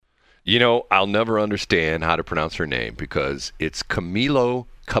You know, I'll never understand how to pronounce her name because it's Camilo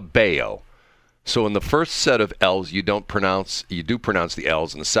Cabello. So in the first set of L's, you do pronounce the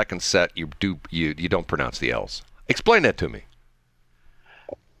L's. In the second set, you don't pronounce the L's. Explain that to me.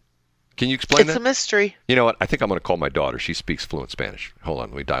 Can you explain that? It's a mystery. You know what? I think I'm going to call my daughter. She speaks fluent Spanish. Hold on.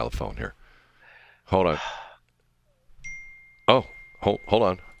 Let me dial a phone here. Hold on. Oh, hold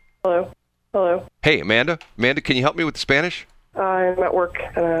on. Hello. Hey, Amanda. Amanda, can you help me with the Spanish? I'm at work.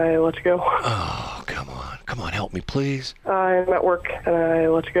 Can I let you go? Oh, come on, help me, please. I'm at work. Can I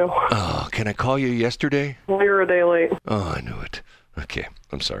let you go? Oh, can I call you yesterday? Well, you're a day late. Oh, I knew it. Okay,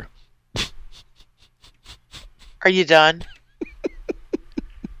 I'm sorry. Are you done?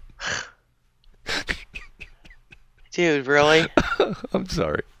 Dude, really? I'm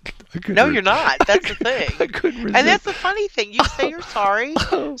sorry. No, you're not. That's the thing. I couldn't resist. And that's the funny thing. You say you're sorry.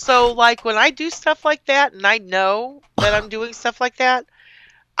 So, like, when I do stuff like that, and I know that I'm doing stuff like that,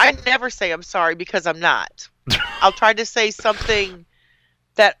 I never say I'm sorry because I'm not. I'll try to say something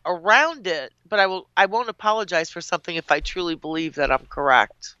that around it, but I won't apologize for something if I truly believe that I'm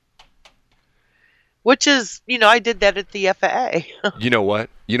correct. Which is, I did that at the FAA. You know what?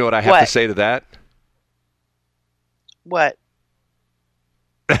 You know what I have to say to that? What?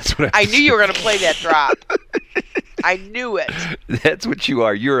 That's what I knew you were going to play that drop. I knew it. That's what you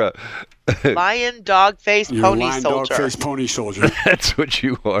are. You're a lion, dog face, pony lion, soldier. Dog face, pony soldier. That's what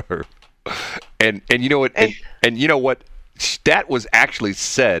you are. And you know what? And you know what? That was actually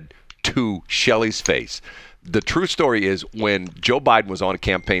said to Shelly's face. The true story is when Joe Biden was on a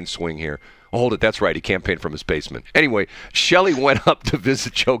campaign swing here. Oh, hold it, that's right. He campaigned from his basement. Anyway, Shelly went up to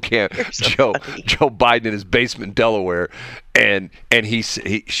visit Joe Biden in his basement in Delaware, and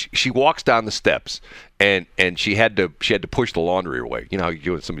she walks down the steps, and she had to push the laundry away. You know how you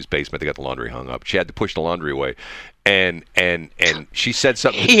do in somebody's basement, they got the laundry hung up. She had to push the laundry away, and she said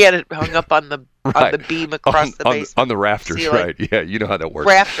something. He had it hung up on the beam across the basement. On the rafters, ceiling. Right? Yeah, you know how that works.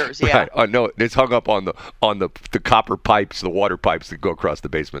 Rafters, yeah. Right. No, it's hung up on the copper pipes, the water pipes that go across the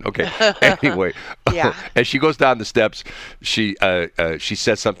basement. Okay. Anyway, yeah. As she goes down the steps, she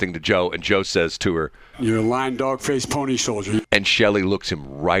says something to Joe, and Joe says to her, "You're a lion, dog face, pony soldier." And Shelly looks him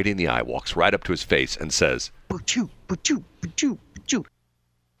right in the eye, walks right up to his face, and says, "Boo-choo, boo-choo, boo-choo, boo-choo."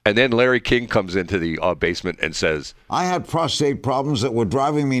 And then Larry King comes into the basement and says, "I had prostate problems that were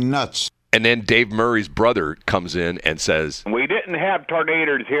driving me nuts." And then Dave Murray's brother comes in and says, "We didn't have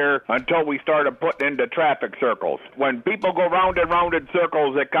tornadoes here until we started putting into traffic circles. When people go round and round in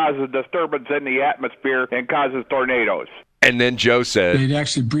circles, it causes disturbance in the atmosphere and causes tornadoes." And then Joe said, "They'd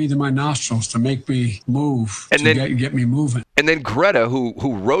actually breathe in my nostrils to make me move, and get me moving." And then Greta,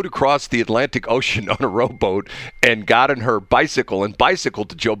 who rode across the Atlantic Ocean on a rowboat and got on her bicycle and bicycled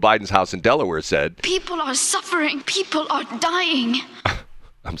to Joe Biden's house in Delaware, said, "People are suffering. People are dying."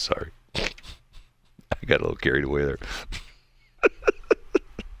 I'm sorry. I got a little carried away there.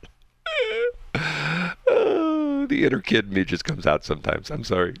 Oh, the inner kid in me just comes out sometimes. I'm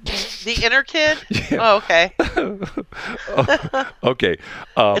sorry. The inner kid? Yeah. Oh, okay. Okay.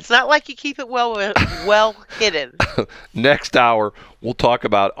 It's not like you keep it well hidden. Next hour, we'll talk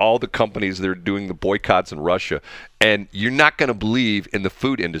about all the companies that are doing the boycotts in Russia. And you're not going to believe in the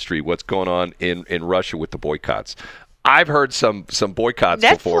food industry what's going on in Russia with the boycotts. I've heard some boycotts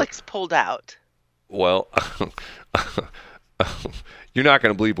before. Netflix pulled out. Well, you're not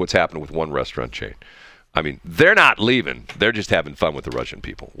going to believe what's happened with one restaurant chain. I mean, they're not leaving. They're just having fun with the Russian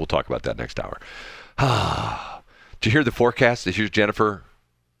people. We'll talk about that next hour. Did you hear the forecast? Here's Jennifer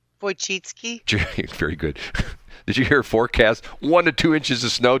Wojcicki. Very good. Did you hear a forecast? 1 to 2 inches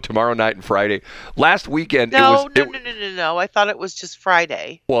of snow tomorrow night and Friday. Last weekend, No. I thought it was just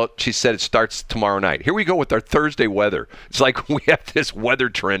Friday. Well, she said it starts tomorrow night. Here we go with our Thursday weather. It's like we have this weather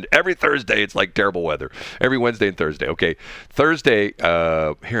trend. Every Thursday, it's like terrible weather. Every Wednesday and Thursday. Okay, Thursday. Here,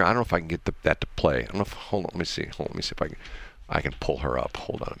 I don't know if I can get that to play. I don't know if. Hold on. Let me see. Let me see if I can pull her up.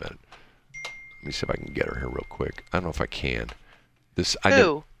 Hold on a minute. Let me see if I can get her here real quick. I don't know if I can.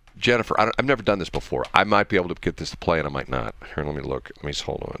 Who? Jennifer, I've never done this before. I might be able to get this to play, and I might not. Here, let me look. Let me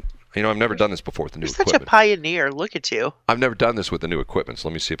hold on. I've never done this before with the new equipment. You're such a pioneer. Look at you. I've never done this with the new equipment, so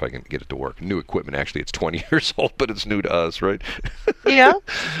let me see if I can get it to work. New equipment, actually, it's 20 years old, but it's new to us, right? Yeah.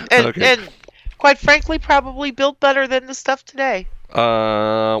 And, Okay. and quite frankly, probably built better than the stuff today.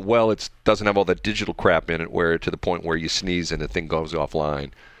 Well, it doesn't have all that digital crap in it, where to the point where you sneeze and the thing goes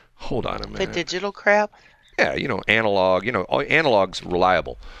offline. Hold on a minute. The digital crap? Yeah, analog. Analog's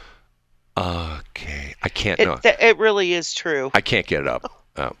reliable. Okay, I can't. It really is true. I can't get it up.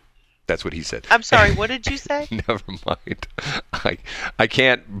 That's what he said. I'm sorry, what did you say? Never mind. I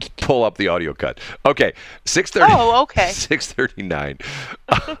can't pull up the audio cut. Okay, 6:30. Oh, okay. 6:39.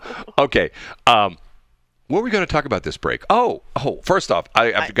 Okay. What were we going to talk about this break? Oh! First off,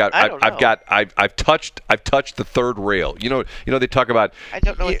 I've touched the third rail. You know they talk about. I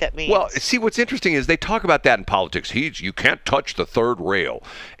don't know what that means. Well, see, what's interesting is they talk about that in politics. You can't touch the third rail.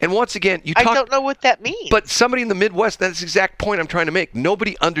 And once again, I don't know what that means. But somebody in the Midwest, that's the exact point I'm trying to make.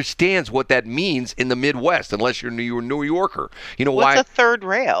 Nobody understands what that means in the Midwest unless you're a New Yorker. You know why? What's a third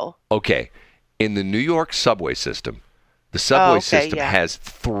rail? Okay, in the New York subway system, the subway system has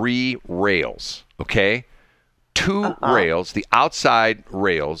 3 rails. Okay. 2 rails, the outside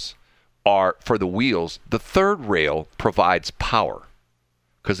rails are for the wheels. The third rail provides power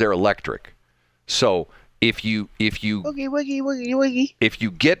because they're electric. So if you Woogie, woogie, woogie, woogie. if you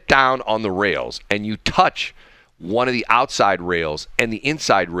get down on the rails and you touch one of the outside rails and the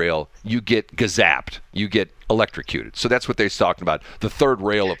inside rail, you get gazapped. You get electrocuted. So that's what they're talking about. The third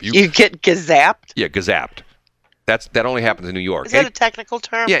rail of You get gazapped? Yeah, gazapped. That only happens in New York. Is that a technical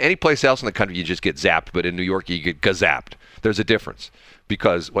term? Yeah, any place else in the country you just get zapped, but in New York you get gazapped. There's a difference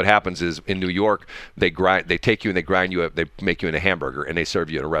because what happens is in New York they take you and they grind you up, they make you into a hamburger and they serve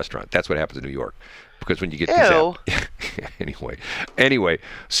you in a restaurant. That's what happens in New York because when you get gazapped. Anyway,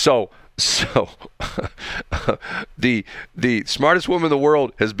 so the smartest woman in the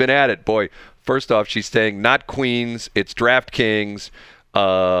world has been at it. Boy, first off, she's saying not Queens, it's DraftKings.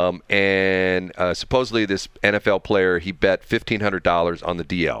 And supposedly this NFL player, he bet $1,500 on the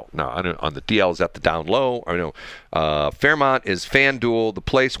DL. Now, I don't on the DL, is that the down low? I know. Fairmont is FanDuel. The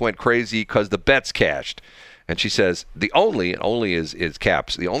place went crazy because the bets cashed. And she says the only is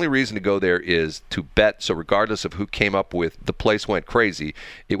caps. The only reason to go there is to bet. So regardless of who came up with the place went crazy,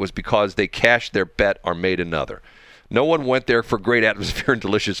 it was because they cashed their bet or made another. No one went there for great atmosphere and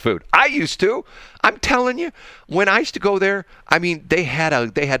delicious food. I used to. I'm telling you, when I used to go there, I mean, they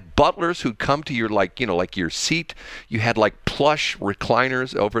had butlers who'd come to your like your seat. You had like plush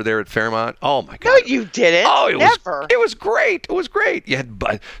recliners over there at Fairmont. Oh my God! No, you didn't. Oh, Never. It was great. It was great. You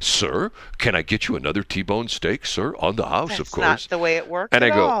had, sir, can I get you another T-bone steak, sir, on the house? That's of course. not the way it works. And I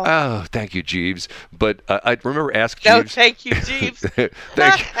go, all. oh, thank you, Jeeves. But I remember asking No, Jeeves. thank you, Jeeves.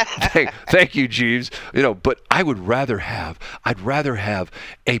 thank you, Jeeves. But I'd rather have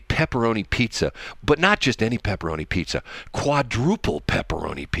a pepperoni pizza, but not just any pepperoni pizza, quadruple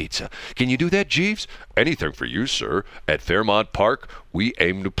pepperoni pizza. Can you do that, Jeeves? Anything for you, sir. At Fairmont Park, we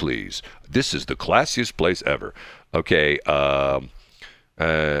aim to please. This is the classiest place ever. Okay, the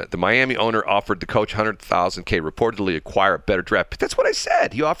Miami owner offered the coach $100,000 reportedly acquire a better draft. But that's what I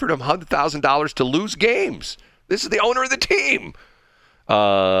said. He offered him $100,000 to lose games. This is the owner of the team.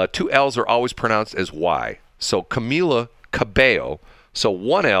 2 L's are always pronounced as Y. So Camila Cabello. So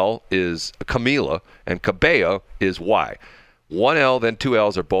 1 L is Camila and Cabello is Y. 1 L, then 2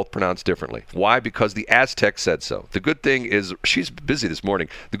 L's are both pronounced differently. Why? Because the Aztec said so. The good thing is, she's busy this morning.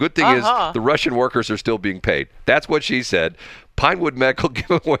 The good thing is the Russian workers are still being paid. That's what she said. Pinewood Medical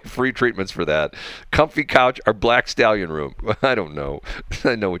giving away free treatments for that. Comfy couch or Black Stallion room. I don't know.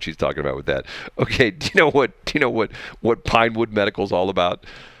 I know what she's talking about with that. Okay, do you know what Pinewood Medical's all about?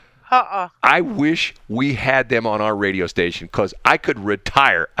 I wish we had them on our radio station because I could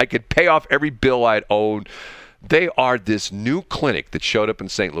retire. I could pay off every bill I'd owned. They are this new clinic that showed up in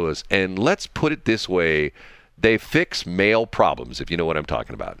St. Louis, and let's put it this way, they fix male problems, if you know what I'm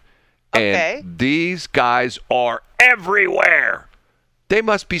talking about. Okay. And these guys are everywhere. They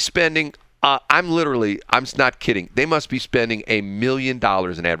must be spending, I'm not kidding, they must be spending $1 million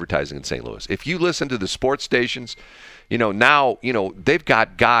in advertising in St. Louis. If you listen to the sports stations, now, they've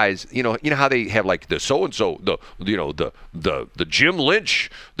got guys, you know how they have like the so-and-so, the Jim Lynch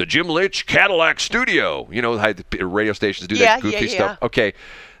Cadillac studio, how the radio stations do that goofy stuff. Okay.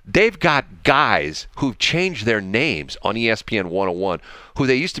 They've got guys who've changed their names on ESPN 101, who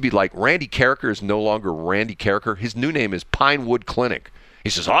they used to be like Randy Carricker is no longer Randy Carricker. His new name is Pinewood Clinic. He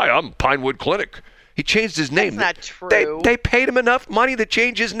says, hi, I'm Pinewood Clinic. He changed his name. That's not true. They paid him enough money to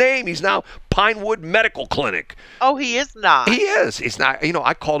change his name. He's now Pinewood Medical Clinic. Oh, he is not. He is. He's not.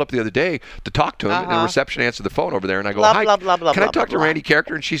 I called up the other day to talk to him, and the reception answered the phone over there, and I go, hi, can I talk to Randy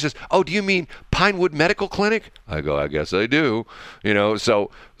Character? And she says, oh, do you mean Pinewood Medical Clinic? I go, I guess I do.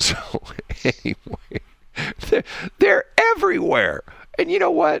 So anyway, they're everywhere. And you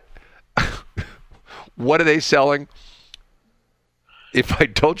know what? What are they selling? If I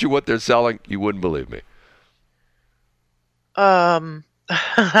told you what they're selling, you wouldn't believe me. My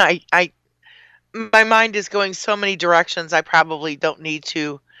mind is going so many directions. I probably don't need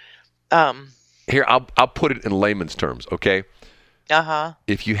to. Here, I'll put it in layman's terms, okay? Uh-huh.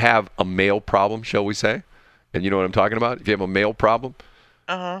 If you have a male problem, shall we say, and you know what I'm talking about? If you have a male problem,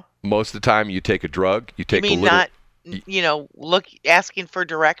 most of the time you take a drug. You take you mean a little. Not, asking for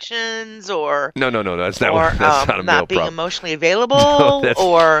directions or No, that's not. That's not a male not being problem. Emotionally available, no,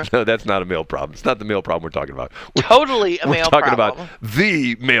 that's not a male problem. It's not the male problem we're talking about. Totally a male problem. We're talking about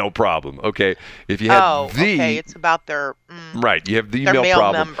the male problem. Okay, if you have okay, it's about their right. You have the their male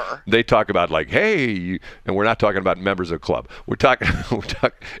problem. Member. They talk about like, hey, and we're not talking about members of the club. We're talking.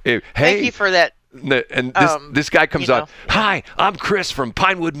 Hey, thank you for that. And this guy comes on. Hi, I'm Chris from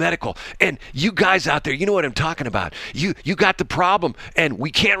Pinewood Medical, and you guys out there, you know what I'm talking about. You got the problem, and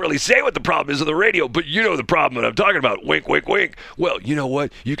we can't really say what the problem is on the radio, but you know the problem that I'm talking about. Wink, wink, wink. Well, you know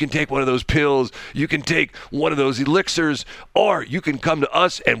what? You can take one of those pills, you can take one of those elixirs, or you can come to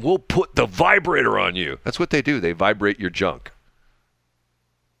us and we'll put the vibrator on you. That's what they do. They vibrate your junk.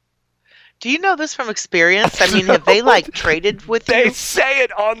 Do you know this from experience? I mean, have they traded with you? They say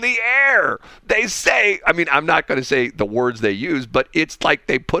it on the air. They say, I mean, I'm not going to say the words they use, but it's like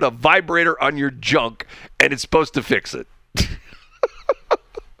they put a vibrator on your junk and it's supposed to fix it.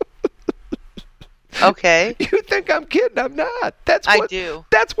 Okay. You think I'm kidding? I'm not. I do.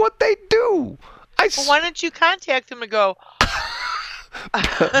 That's what they do. Well, why don't you contact them and go,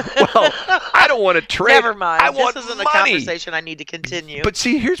 well, I don't want to trade. Never mind. This isn't money. A conversation I need to continue. But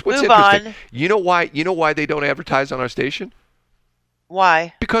see, here's what's Move interesting. on. You know why they don't advertise on our station?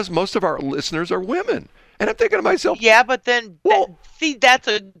 Why? Because most of our listeners are women. And I'm thinking to myself, yeah, but then that's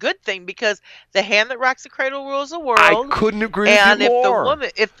a good thing because the hand that rocks the cradle rules the world. I couldn't agree with you more.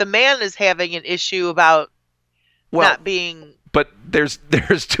 And if the man is having an issue about not being. But there's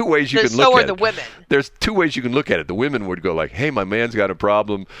two ways you can look at it. So are the women. There's two ways you can look at it. The women would go like, hey, my man's got a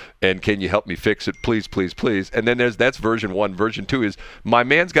problem, and can you help me fix it? Please, please, please. And then that's version 1. Version 2 is, my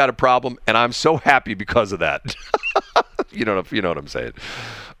man's got a problem, and I'm so happy because of that. You know what I'm saying?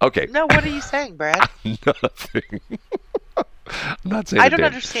 Okay. No, what are you saying, Brad? Nothing. I'm not saying I don't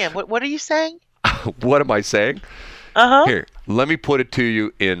understand. What are you saying? What am I saying? Uh-huh. Here, let me put it to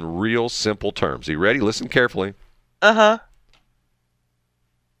you in real simple terms. Are you ready? Listen carefully. Uh-huh.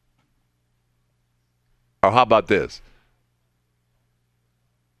 Or how about this?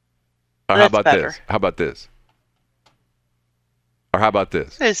 Or That's how about better. this? How about this? Or how about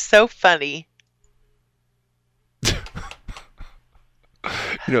this? That is so funny.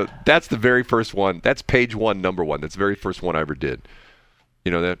 That's the very first one. That's page 1, number 1. That's the very first one I ever did.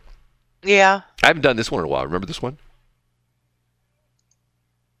 You know that? Yeah. I haven't done this one in a while. Remember this one?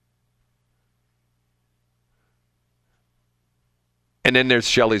 And then there's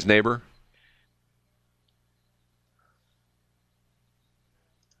Shelly's neighbor.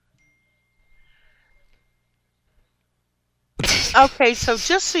 Okay, so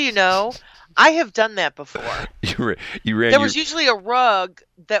just so you know, I have done that before. You ran. There was usually a rug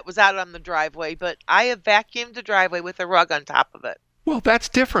that was out on the driveway, but I have vacuumed the driveway with a rug on top of it. Well, that's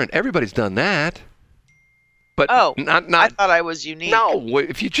different. Everybody's done that. But not. I thought I was unique. No,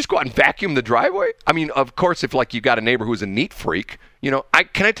 if you just go out and vacuum the driveway. I mean, of course, if you got a neighbor who's a neat freak, can I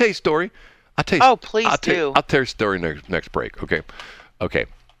tell you a story? I'll tell you. Oh, please do. I'll tell you a story next break. Okay.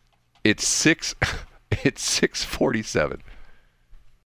 It's 6:47.